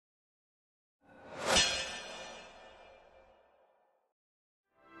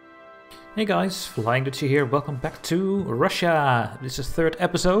Hey guys, Flying Dutchie here, welcome back to Russia! This is the third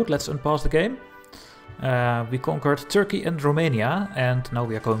episode, let's unpause the game. We conquered Turkey and Romania, and now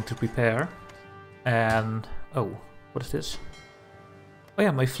we are going to prepare. And... oh, what is this? Oh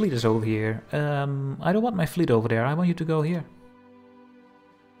yeah, my fleet is over here. I don't want my fleet over there, I want you to go here.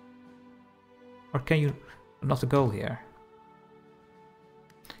 Or can you not go here?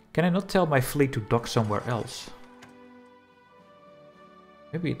 Can I not tell my fleet to dock somewhere else?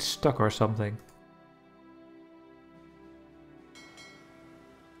 Maybe it's stuck or something.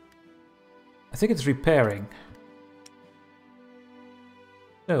 I think it's repairing.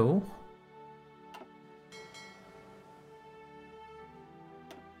 No.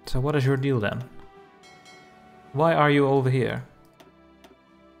 So what is your deal then? Why are you over here?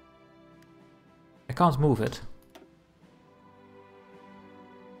 I can't move it.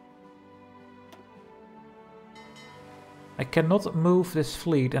 I cannot move this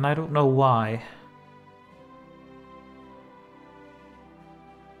fleet and I don't know why.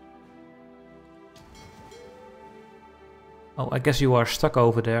 Oh, I guess you are stuck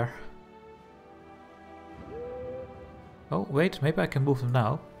over there. Oh, wait, maybe I can move them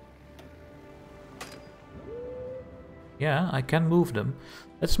now. Yeah, I can move them.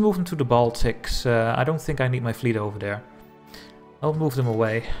 Let's move them to the Baltics. I don't think I need my fleet over there. I'll move them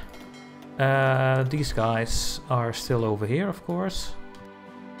away. These guys are still over here, of course.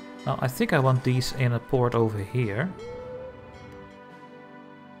 Now, I think I want these in a port over here.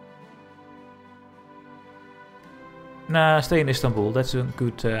 Nah, stay in Istanbul. That's a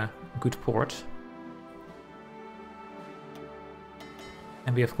good port.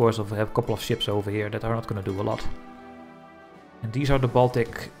 And we, of course, have a couple of ships over here that are not going to do a lot. And these are the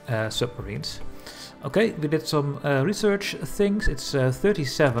Baltic submarines. Okay, we did some research things. It's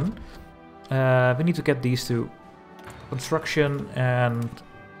 37. We need to get these to construction and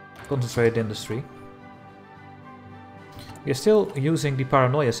concentrated industry. We are still using the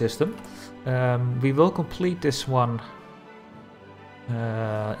paranoia system. We will complete this one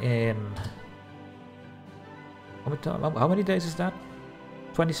in... how many days is that?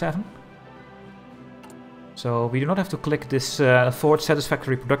 27? So we do not have to click this forward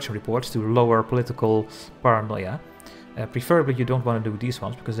satisfactory production reports to lower political paranoia. Preferably you don't want to do these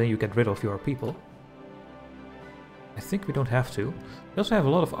ones, because then you get rid of your people. I think we don't have to. We also have a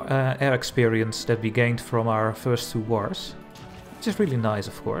lot of air experience that we gained from our first two wars, which is really nice,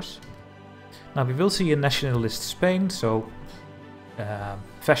 of course. Now we will see a nationalist Spain, so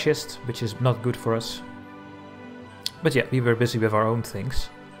fascist, which is not good for us. But yeah, we were busy with our own things.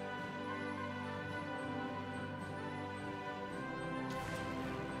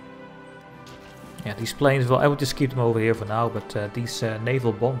 Yeah, these planes, well, I would just keep them over here for now, but these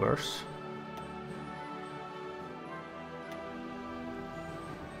naval bombers...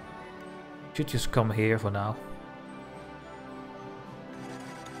 should just come here for now.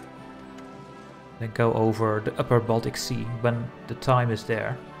 Then go over the upper Baltic Sea when the time is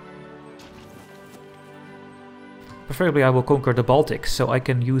there. Preferably I will conquer the Baltics, so I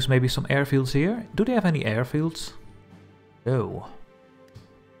can use maybe some airfields here. Do they have any airfields? No.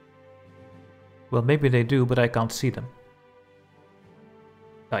 Well, maybe they do, but I can't see them.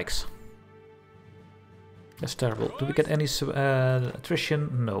 Yikes. That's terrible. Do we get any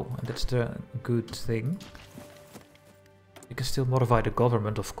attrition? No, and that's the good thing. We can still modify the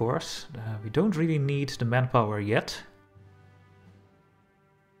government, of course. We don't really need the manpower yet.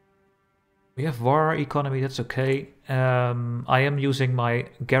 We have war economy, that's okay. I am using my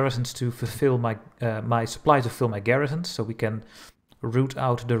garrisons to fulfill my supplies to fill my garrisons, so we can root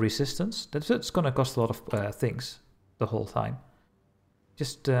out the resistance. That's gonna cost a lot of things the whole time.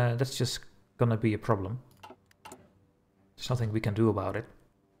 That's just gonna be a problem. There's nothing we can do about it.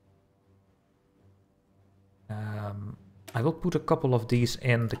 I will put a couple of these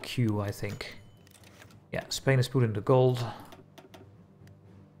in the queue, I think. Yeah, Spain is put in the gold.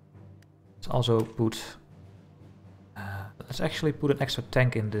 Let's also put... let's actually put an extra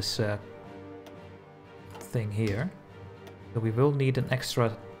tank in this thing here. So we will need an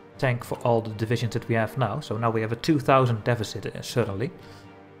extra tank for all the divisions that we have now. So now we have a 2000 deficit, certainly.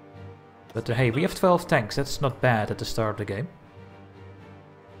 But hey, we have 12 tanks. That's not bad at the start of the game.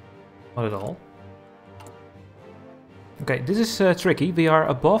 Not at all. Okay, this is tricky. We are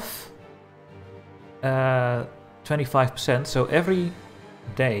above 25%. So every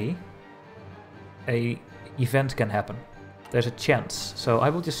day a event can happen. There's a chance. So I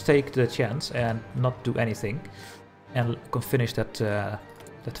will just take the chance and not do anything. And finish that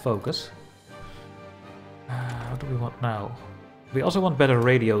focus. What do we want now? We also want better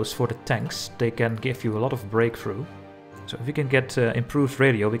radios for the tanks. They can give you a lot of breakthrough. So if we can get improved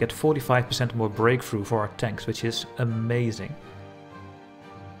radio, we get 45% more breakthrough for our tanks, which is amazing.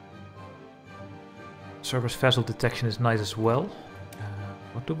 Surface vessel detection is nice as well.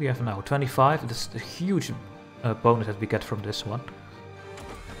 What do we have now? 25. That's a huge bonus that we get from this one.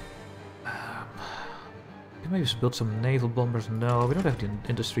 Maybe build some naval bombers. No, we don't have the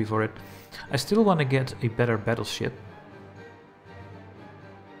industry for it. I still want to get a better battleship.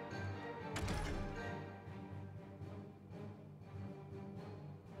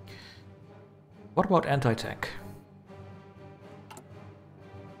 What about anti-tank?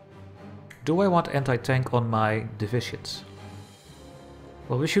 Do I want anti-tank on my divisions?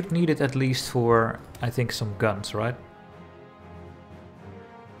 Well, we should need it at least for, I think, some guns, right?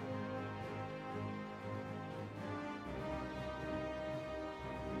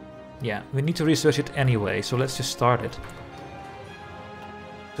 Yeah, we need to research it anyway, so let's just start it.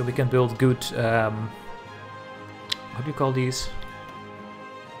 So we can build good, how do you call these?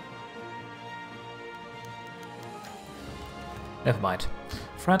 Never mind.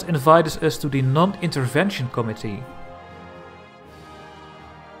 France invited us to the non-intervention committee.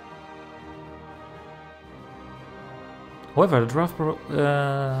 However, the draft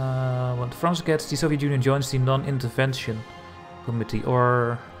when France gets, the Soviet Union joins the non-intervention committee,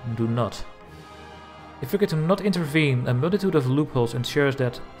 or do not. If we get to not intervene, a multitude of loopholes ensures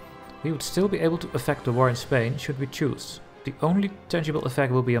that we would still be able to affect the war in Spain should we choose. The only tangible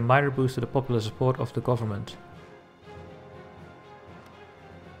effect will be a minor boost to the popular support of the government.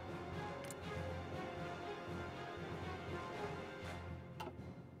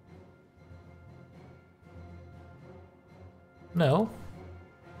 No.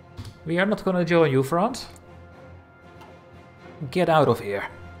 We are not gonna join you, France. Get out of here.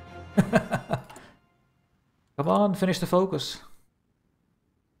 Come on, finish the focus.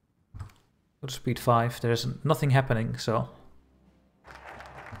 Go to speed 5. There's nothing happening, so...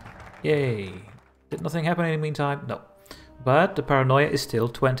 Yay. Did nothing happen in the meantime? No. But the paranoia is still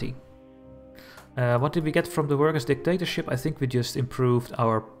 20. What did we get from the workers' dictatorship? I think we just improved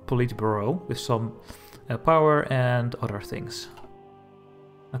our Politburo with some power and other things.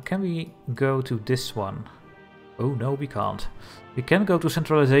 Now can we go to this one? Oh no, we can't. We can go to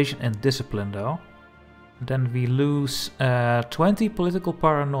centralization and discipline though. Then we lose 20 political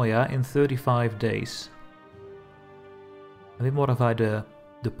paranoia in 35 days. Let me modify the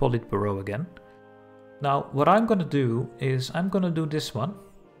Politburo again. Now what I'm gonna do is I'm gonna do this one.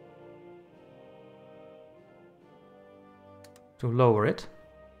 To lower it.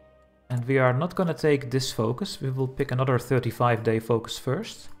 And we are not gonna take this focus. We will pick another 35-day focus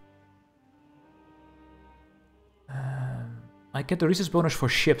first. I get the research bonus for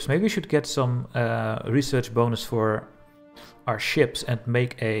ships. Maybe we should get some research bonus for our ships and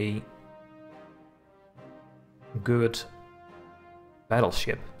make a good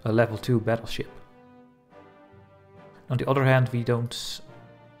battleship, a level 2 battleship. On the other hand, we don't...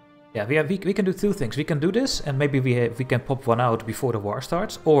 Yeah, we can do two things. We can do this, and maybe we can pop one out before the war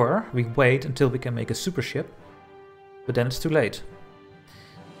starts, or we wait until we can make a super ship, but then it's too late.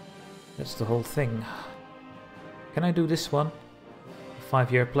 That's the whole thing. Can I do this one?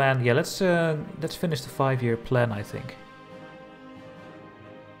 5-year plan. Yeah, let's finish the 5-year plan, I think.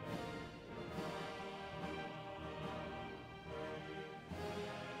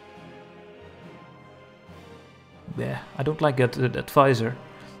 Yeah, I don't like that advisor.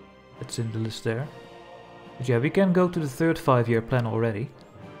 That's in the list there. But yeah, we can go to the third 5-year plan already.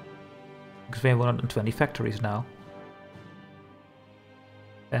 Because we have 120 factories now.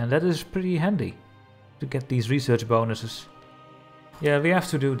 And that is pretty handy to get these research bonuses. Yeah, we have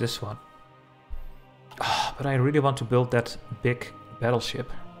to do this one. Oh, but I really want to build that big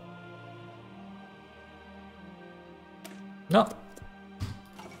battleship. No.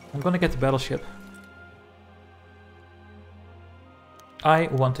 I'm gonna get the battleship. I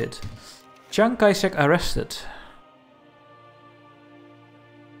want it. Chiang Kai-shek arrested.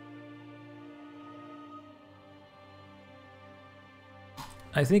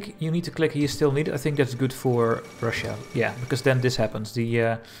 I think you need to click he is still needed. I think that's good for Russia. Yeah, because then this happens.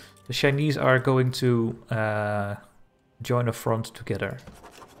 The Chinese are going to join a front together.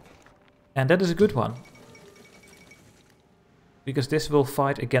 And that is a good one. Because this will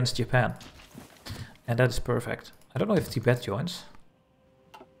fight against Japan. And that is perfect. I don't know if Tibet joins.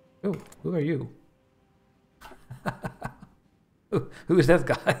 Oh, who are you? Who is that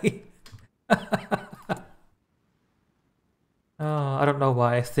guy? Oh, I don't know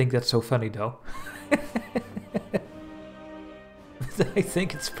why I think that's so funny though. But I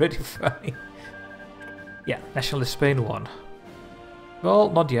think it's pretty funny. Yeah, Nationalist Spain won.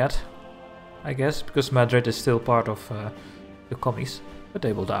 Well, not yet. I guess, because Madrid is still part of the commies. But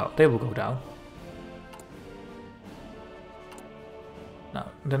they will go down.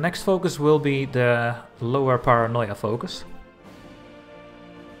 Now, the next focus will be the lower paranoia focus.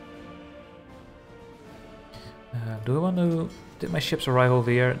 Do I want to... Did my ships arrive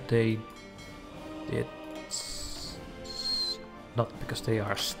over here? They did not, because they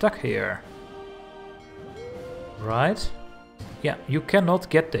are stuck here. Right? Yeah, you cannot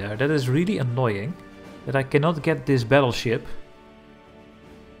get there. That is really annoying. That I cannot get this battleship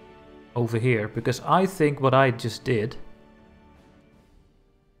over here. Because I think what I just did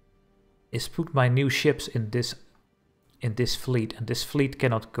is put my new ships in this fleet. And this fleet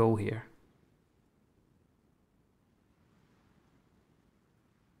cannot go here.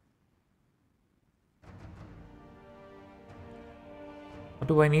 What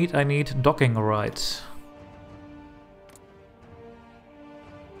do I need? I need docking rights.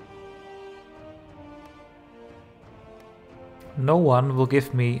 No one will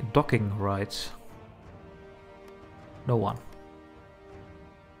give me docking rights. No one.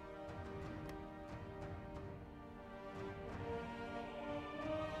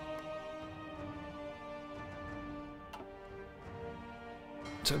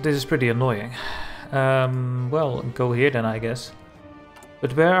 So this is pretty annoying. Well, go here then, I guess.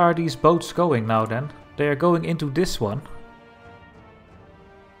 But where are these boats going now then? They are going into this one.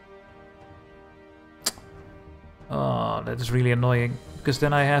 Oh, that is really annoying. Because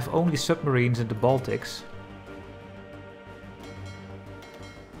then I have only submarines in the Baltics.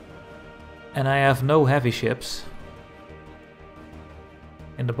 And I have no heavy ships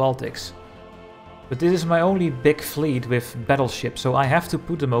in the Baltics. But this is my only big fleet with battleships, so I have to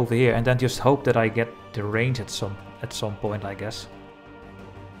put them over here and then just hope that I get the range at some point, I guess.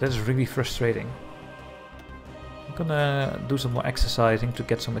 That is really frustrating. I'm gonna do some more exercising to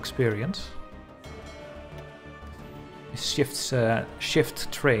get some experience.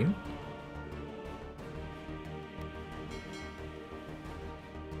 Shift train.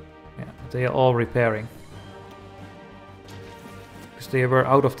 Yeah, they are all repairing. Because they were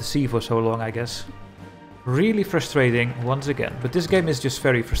out of the sea for so long, I guess. Really frustrating once again. But this game is just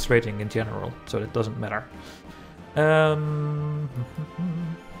very frustrating in general, so it doesn't matter.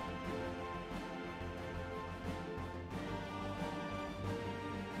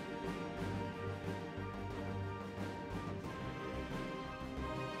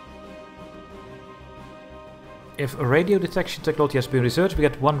 If a radio detection technology has been researched, we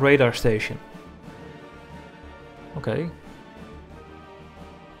get one radar station. Okay.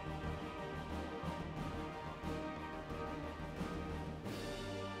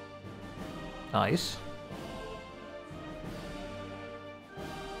 Nice.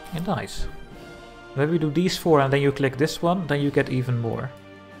 Yeah, nice. When we do these four and then you click this one, then you get even more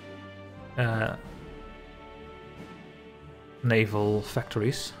naval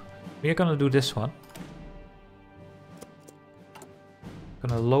factories. We are gonna do this one.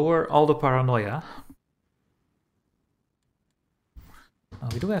 Gonna lower all the paranoia. Oh,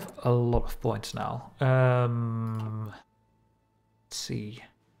 we do have a lot of points now. Let's see.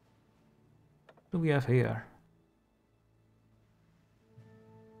 What do we have here?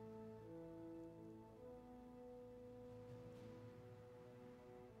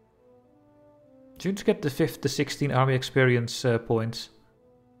 Did you get the 5th to 16 army experience points?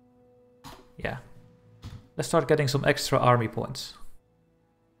 Yeah. Let's start getting some extra army points.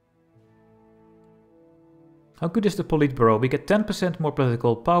 How good is the Politburo? We get 10% more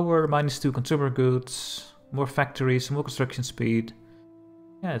political power, -2 consumer goods, more factories, more construction speed.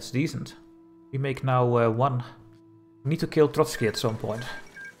 Yeah, it's decent. We make now 1. We need to kill Trotsky at some point.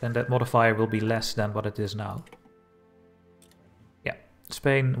 Then that modifier will be less than what it is now. Yeah,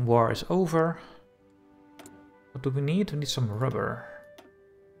 Spain war is over. What do we need? We need some rubber.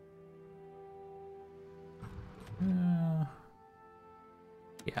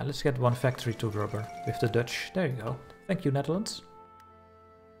 Yeah, let's get one factory to rubber with the Dutch. There you go. Thank you, Netherlands.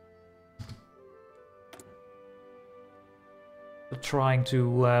 We're trying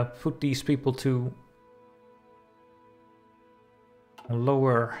to put these people to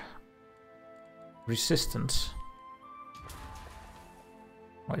lower resistance.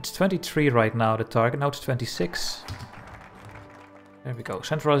 Oh, it's 23 right now, the target. Now it's 26. There we go.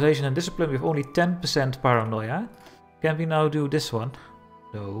 Centralization and discipline with only 10% paranoia. Can we now do this one?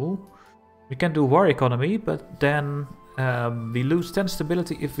 No. We can do war economy, but then we lose 10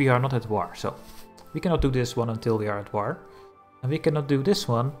 stability if we are not at war. So we cannot do this one until we are at war. And we cannot do this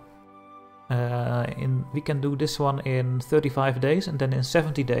one. We can do this one in 35 days, and then in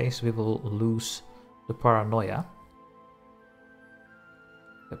 70 days we will lose the paranoia.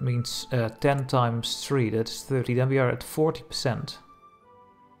 That means 10 times 3, that's 30. Then we are at 40%.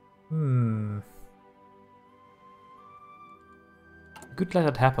 Could let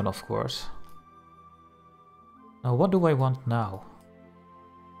that happen, of course. Now, what do I want now?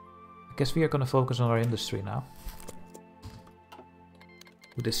 I guess we are going to focus on our industry now.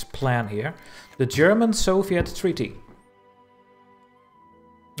 With this plan here. The German-Soviet Treaty.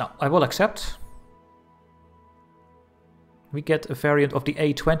 Now, I will accept. We get a variant of the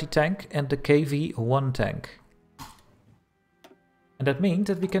A20 tank and the KV-1 tank. And that means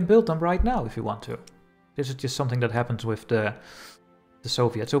that we can build them right now if we want to. This is just something that happens with the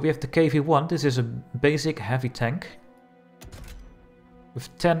Soviets. So we have the KV-1. This is a basic heavy tank. With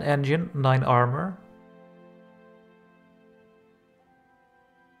 10 engine, 9 armor.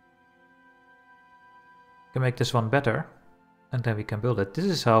 Can make this one better. And then we can build it. This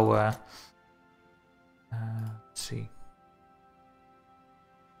is how... let's see.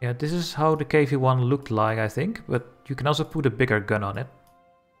 Yeah, this is how the KV-1 looked like, I think. But you can also put a bigger gun on it.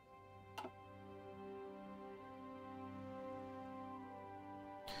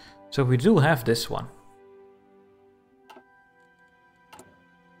 So we do have this one.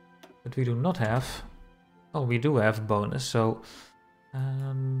 But we do not have... Oh, we do have bonus, so...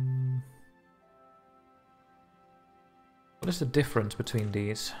 what is the difference between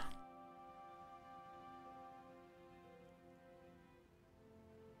these?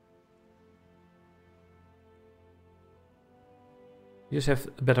 You just have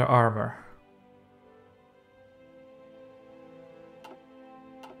better armor.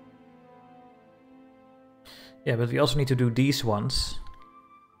 Yeah, but we also need to do these ones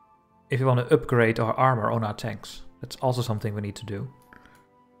if we want to upgrade our armor on our tanks. That's also something we need to do.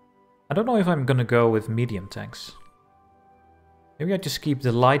 I don't know if I'm gonna go with medium tanks. Maybe I just keep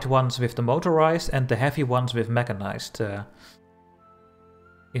the light ones with the motorized and the heavy ones with mechanized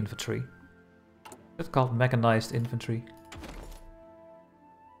infantry. That's called mechanized infantry.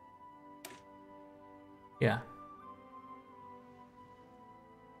 Yeah.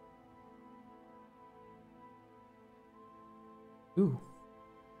 Ooh,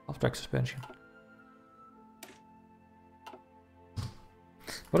 off-track suspension.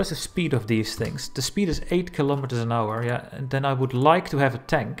 What is the speed of these things? The speed is 8 kilometers an hour, yeah, and then I would like to have a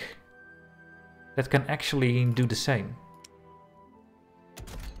tank that can actually do the same.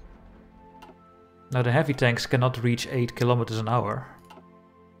 Now the heavy tanks cannot reach 8 kilometers an hour.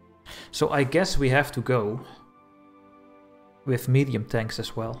 So I guess we have to go with medium tanks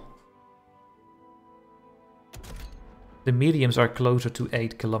as well. The mediums are closer to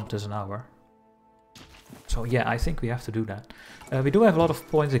 8 kilometers an hour. So yeah, I think we have to do that. We do have a lot of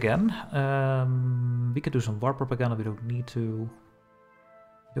points again. We could do some war propaganda, we don't need to.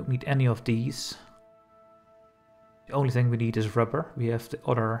 We don't need any of these. The only thing we need is rubber. We have the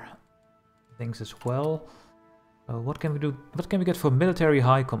other things as well. What can we do? What can we get for military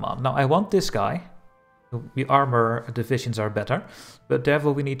high command? Now I want this guy. The armor divisions are better, but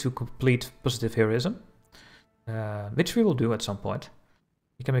therefore we need to complete positive heroism. Which we will do at some point.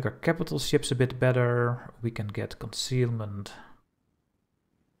 We can make our capital ships a bit better. We can get concealment.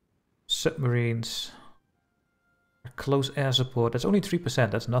 Submarines. Close air support. That's only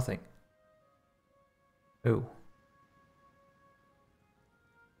 3%. That's nothing. Oh.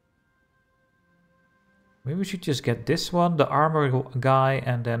 Maybe we should just get this one, the armor guy,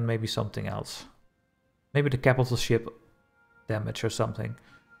 and then maybe something else. Maybe the capital ship damage or something.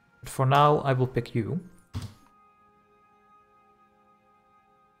 But for now, I will pick you.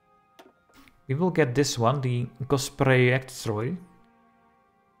 We will get this one, the reactionary.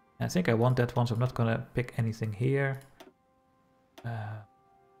 I think I want that one, so I'm not gonna pick anything here.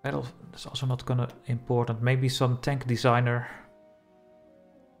 Battle is also not gonna important. Maybe some tank designer.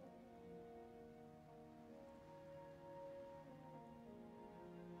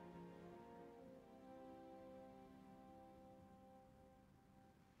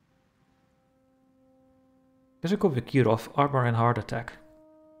 There's a copy Kirov, armor and heart attack.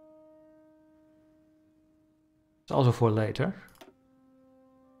 It's also for later.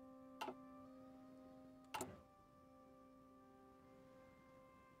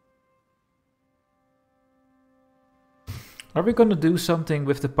 Are we gonna do something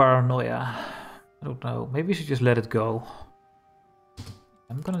with the paranoia? I don't know. Maybe we should just let it go.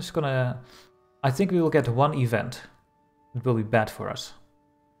 I'm just gonna... I think we will get one event. It will be bad for us.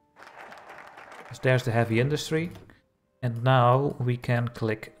 Because there's the heavy industry. And now we can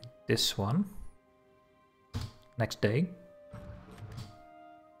click this one. Next day.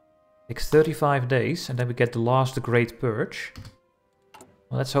 Takes 35 days and then we get the last Great Purge.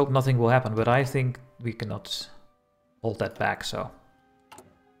 Well, let's hope nothing will happen, but I think we cannot hold that back, so...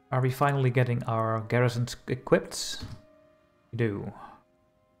 Are we finally getting our garrisons equipped? We do.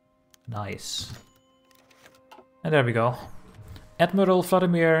 Nice. And there we go. Admiral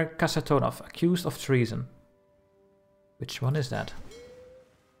Vladimir Kasatonov, accused of treason. Which one is that?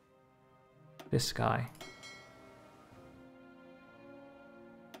 This guy.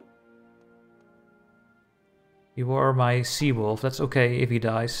 You were my sea wolf. That's okay if he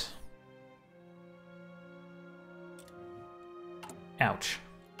dies. Ouch.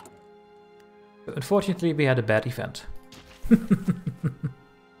 But unfortunately, we had a bad event.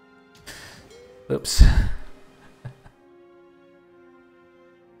 Oops.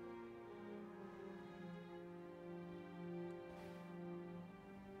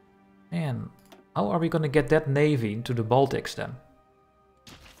 Man, how are we gonna get that navy into the Baltics then?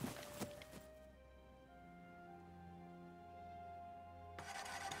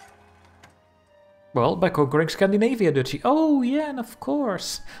 Well, by conquering Scandinavia, Dutchy. Oh, yeah, and of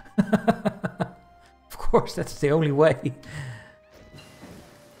course. Of course, that's the only way.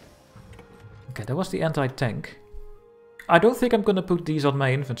 Okay, that was the anti-tank. I don't think I'm gonna put these on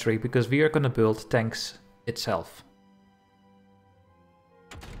my infantry, because we are gonna build tanks itself.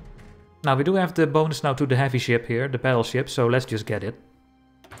 Now, we do have the bonus now to the heavy ship here, the battleship, so let's just get it.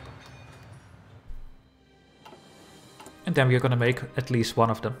 And then we're gonna make at least one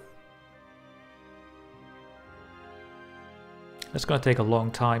of them. That's gonna take a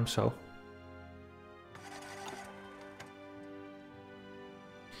long time, so...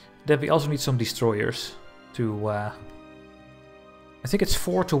 Then we also need some destroyers to... I think it's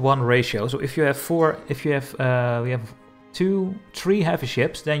 4-to-1 ratio, so if you have we have 3 heavy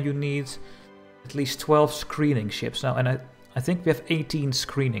ships, then you need at least 12 screening ships. Now, and I think we have 18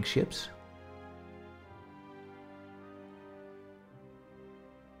 screening ships.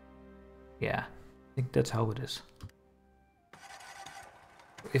 Yeah, I think that's how it is.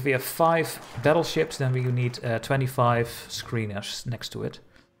 If we have 5 battleships, then we need 25 screeners next to it.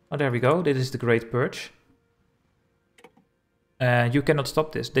 Oh, there we go. This is the Great Purge. You cannot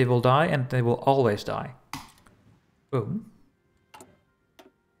stop this. They will die, and they will always die. Boom.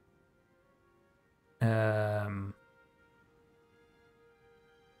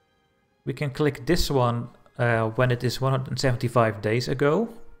 We can click this one when it is 175 days ago.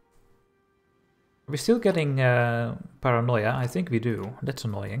 Are we still getting paranoia? I think we do. That's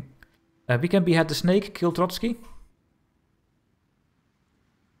annoying. We can behead the snake, kill Trotsky.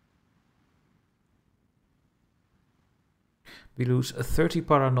 We lose 30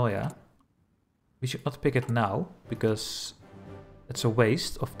 paranoia. We should not pick it now, because it's a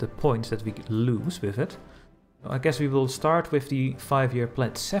waste of the points that we lose with it. So I guess we will start with the 5-year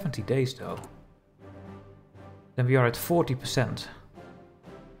plan. 70 days though. Then we are at 40%.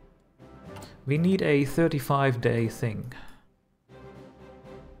 We need a 35-day thing.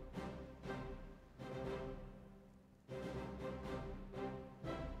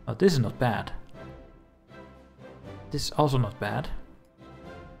 Oh, this is not bad. This is also not bad.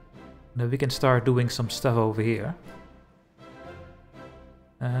 Then we can start doing some stuff over here.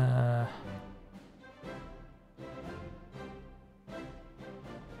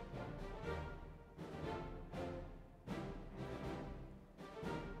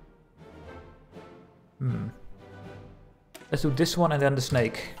 Let's do this one and then the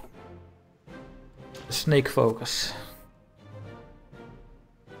snake. The snake focus.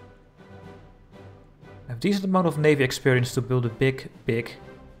 I have a decent amount of navy experience to build a big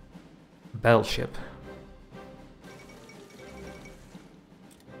battleship.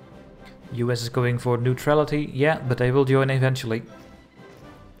 US is going for neutrality, yeah, but they will join eventually.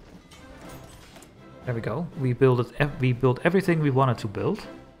 There we go. We built everything we wanted to build.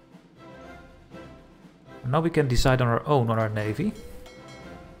 Now we can decide on our own on our navy.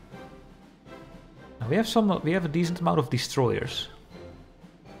 Now we have a decent amount of destroyers.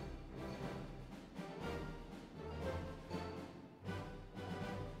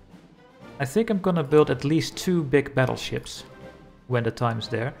 I think I'm gonna build at least 2 big battleships when the time's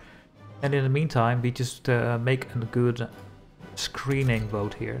there. And in the meantime, we just make a good screening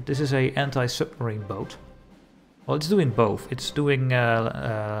boat here. This is a anti-submarine boat. Well, it's doing both. It's doing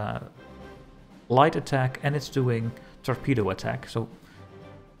light attack and it's doing torpedo attack. So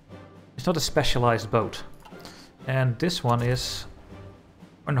it's not a specialized boat. And this one is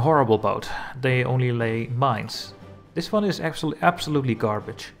a horrible boat. They only lay mines. This one is absolutely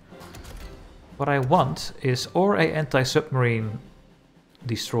garbage. What I want is or a anti-submarine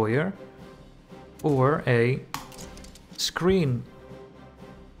destroyer or a screen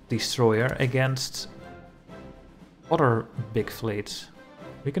destroyer against other big fleets.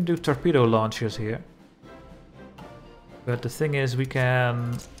 We can do torpedo launchers here. But the thing is, we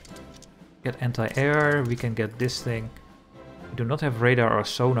can Get anti-air, we can get this thing. We do not have radar or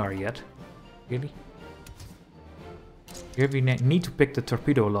sonar yet. Really? Here we need to pick the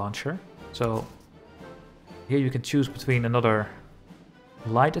torpedo launcher. So here you can choose between another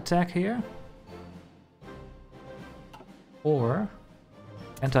light attack here. Or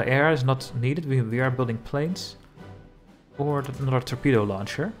anti-air is not needed, we are building planes. Or another torpedo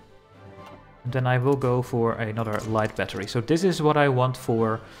launcher. And then I will go for another light battery. So this is what I want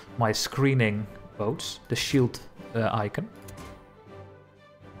for my screening boats, the shield icon.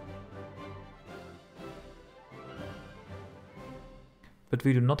 But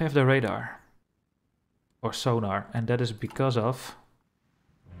we do not have the radar or sonar, and that is because of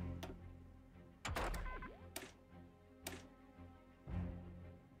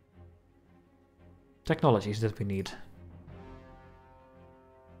technologies that we need.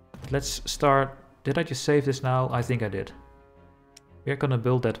 Let's start. Did I just save this now? I think I did. We're gonna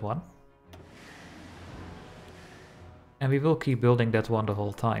build that one. And we will keep building that one the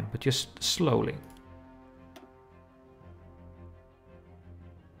whole time, but just slowly.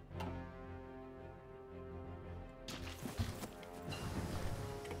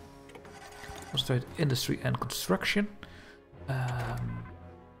 Concentrate industry and construction.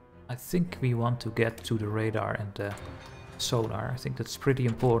 I think we want to get to the radar and the sonar. I think that's pretty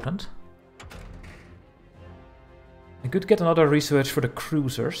important. I could get another research for the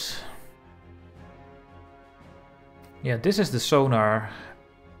cruisers. Yeah, this is the sonar.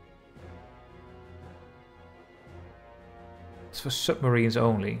 It's for submarines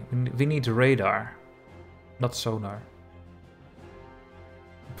only. We need radar, not sonar.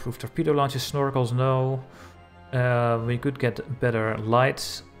 Improved torpedo launches, snorkels, no. We could get better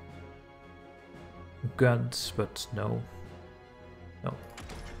lights. Guns, but no. No.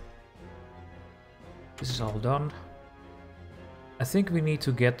 This is all done. I think we need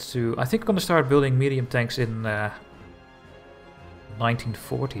to get to... I think I'm gonna start building medium tanks in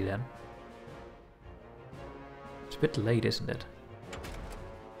 1940 then. It's a bit late, isn't it?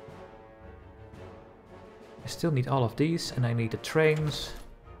 I still need all of these, and I need the trains.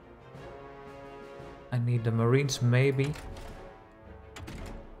 I need the marines, maybe.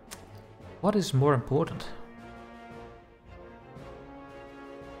 What is more important?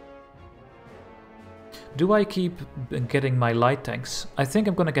 Do I keep getting my light tanks? I think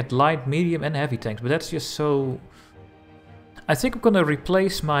I'm gonna get light, medium and heavy tanks, but that's just so... I think I'm gonna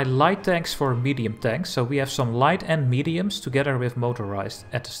replace my light tanks for medium tanks, so we have some light and mediums together with motorized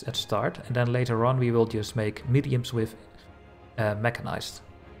at start, and then later on we will just make mediums with mechanized.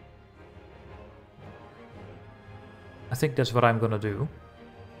 I think that's what I'm gonna do.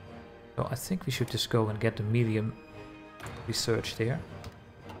 So I think we should just go and get the medium researched here.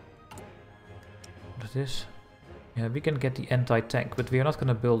 What is this? Yeah, we can get the anti-tank, but we are not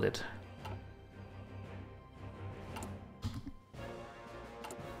gonna build it.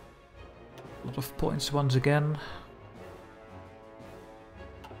 A lot of points once again.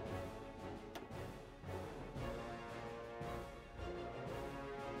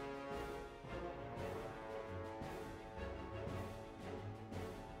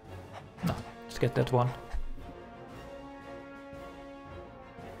 No, let's get that one.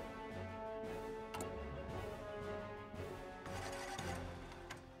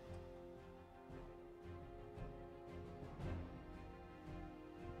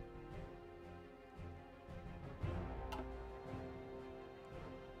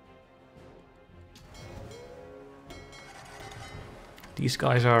 These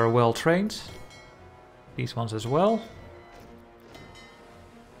guys are well trained. These ones as well.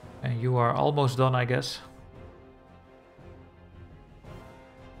 And you are almost done, I guess.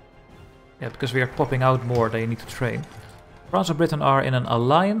 Yeah, because we are popping out more, they need to train. France and Britain are in an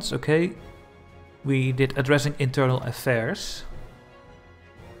alliance, okay. We did addressing internal affairs.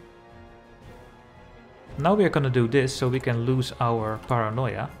 Now we are gonna do this so we can lose our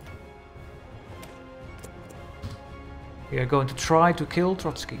paranoia. We are going to try to kill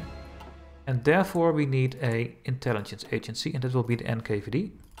Trotsky. And therefore we need an intelligence agency, and that will be the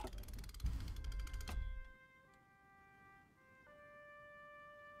NKVD.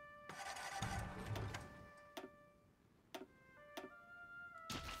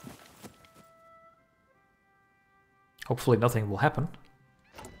 Hopefully nothing will happen.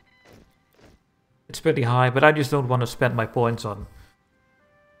 It's pretty high, but I just don't want to spend my points on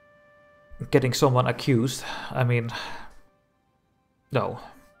getting someone accused. I mean... No.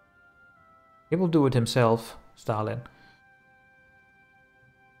 He will do it himself, Stalin.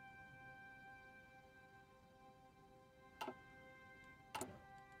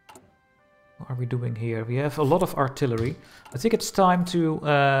 are we doing here? We have a lot of artillery. I think it's time to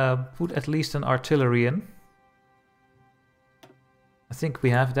put at least an artillery in. I think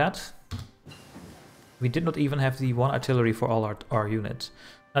we have that. We did not even have the one artillery for all our units.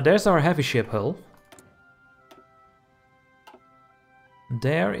 Now there's our heavy ship hull.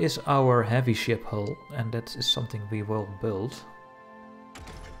 There is our heavy ship hull, and that is something we will build.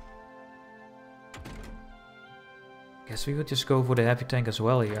 Guess we would just go for the heavy tank as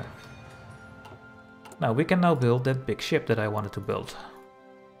well here. Now we can now build that big ship that I wanted to build.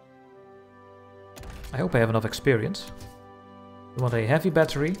 I hope I have enough experience. We want a heavy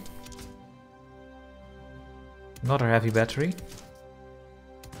battery. Another heavy battery.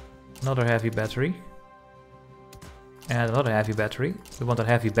 Another heavy battery. And another heavy battery. We want a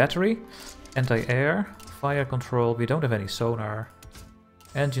heavy battery. Anti-air. Fire control. We don't have any sonar.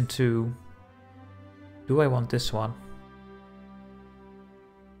 Engine 2. Do I want this one?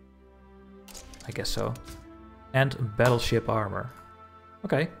 I guess so. And battleship armor.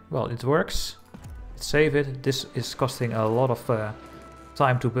 Okay, well, it works. Let's save it. This is costing a lot of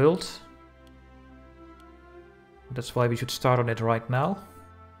time to build. That's why we should start on it right now.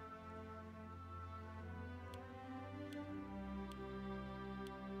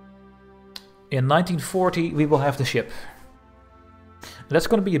 In 1940 we will have the ship. That's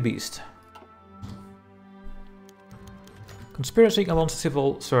gonna be a beast. Conspiracy amongst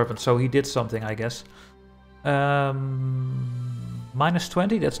civil servants, so he did something, I guess. Minus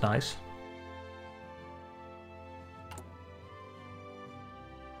 20, that's nice.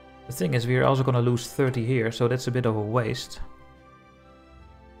 The thing is, we're also gonna lose 30 here, so that's a bit of a waste.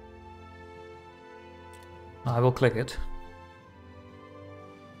 I will click it.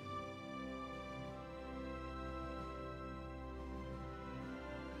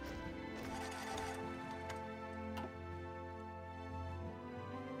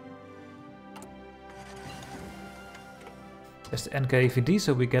 There's the NKVD,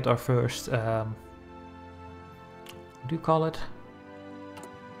 so we get our first, what do you call it?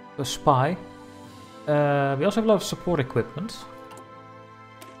 A spy. We also have a lot of support equipment.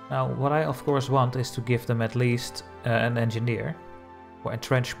 Now, what I of course want is to give them at least an engineer for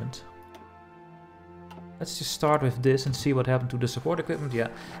entrenchment. Let's just start with this and see what happened to the support equipment. Yeah,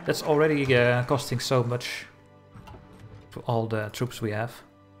 that's already costing so much to all the troops we have.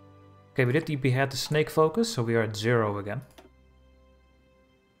 Okay, we did behead the snake focus, so we are at 0 again.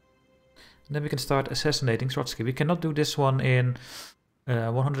 And then we can start assassinating Trotsky. We cannot do this one in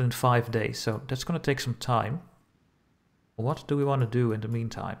 105 days, so that's going to take some time. What do we want to do in the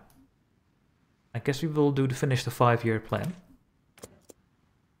meantime? I guess we will finish the 5-year plan.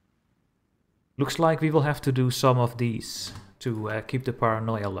 Looks like we will have to do some of these to keep the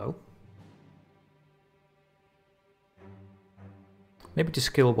paranoia low. Maybe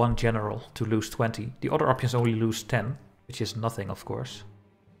just kill one general to lose 20. The other options only lose 10, which is nothing, of course.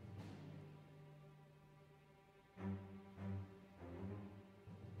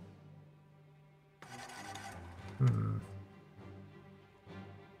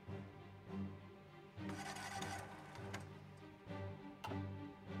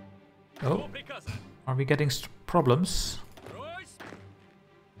 Oh, are we getting problems?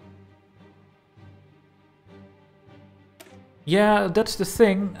 Yeah, that's the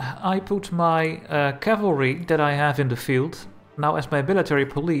thing. I put my cavalry that I have in the field now as my military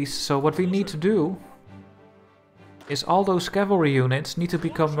police, so what we need to do is all those cavalry units need to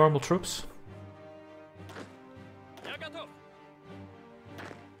become normal troops.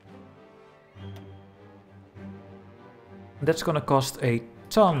 That's gonna cost a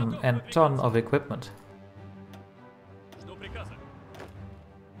ton and ton of equipment.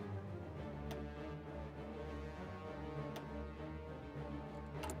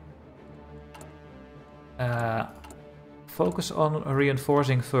 Focus on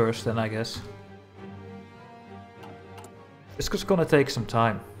reinforcing first, then I guess. It's just gonna take some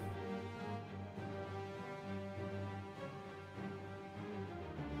time.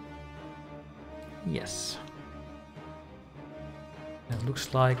 Yes. It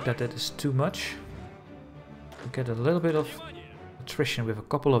looks like that is too much. We get a little bit of attrition with a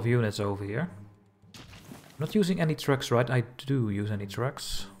couple of units over here. I'm not using any trucks, right? I do use any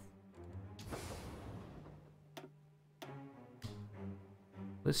trucks.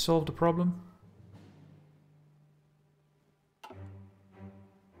 Let's solve the problem.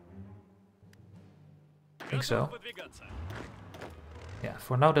 I think so. Yeah,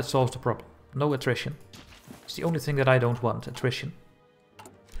 for now that solves the problem. No attrition. It's the only thing that I don't want, attrition.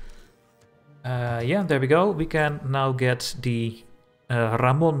 Yeah, there we go. We can now get the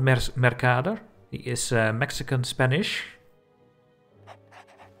Ramon Mercader. He is Mexican-Spanish.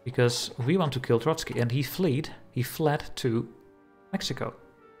 Because we want to kill Trotsky, and he fled to Mexico.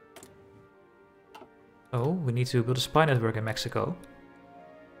 So we need to build a spy network in Mexico.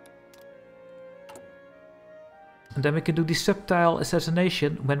 And then we can do the subtle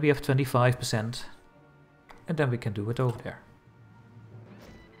assassination when we have 25%. And then we can do it over there.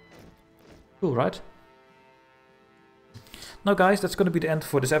 Cool, right? Now guys, that's going to be the end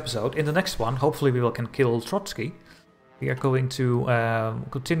for this episode. In the next one, hopefully we can kill Trotsky. We are going to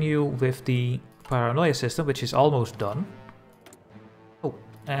continue with the paranoia system, which is almost done. Oh,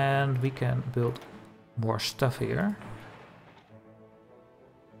 and we can build more stuff here.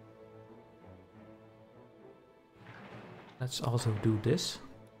 Let's also do this.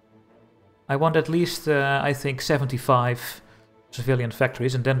 I want at least, I think, 75 civilian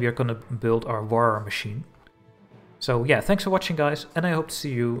factories, and then we are going to build our war machine. So yeah, thanks for watching guys, and I hope to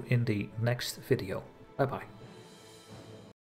see you in the next video. Bye bye.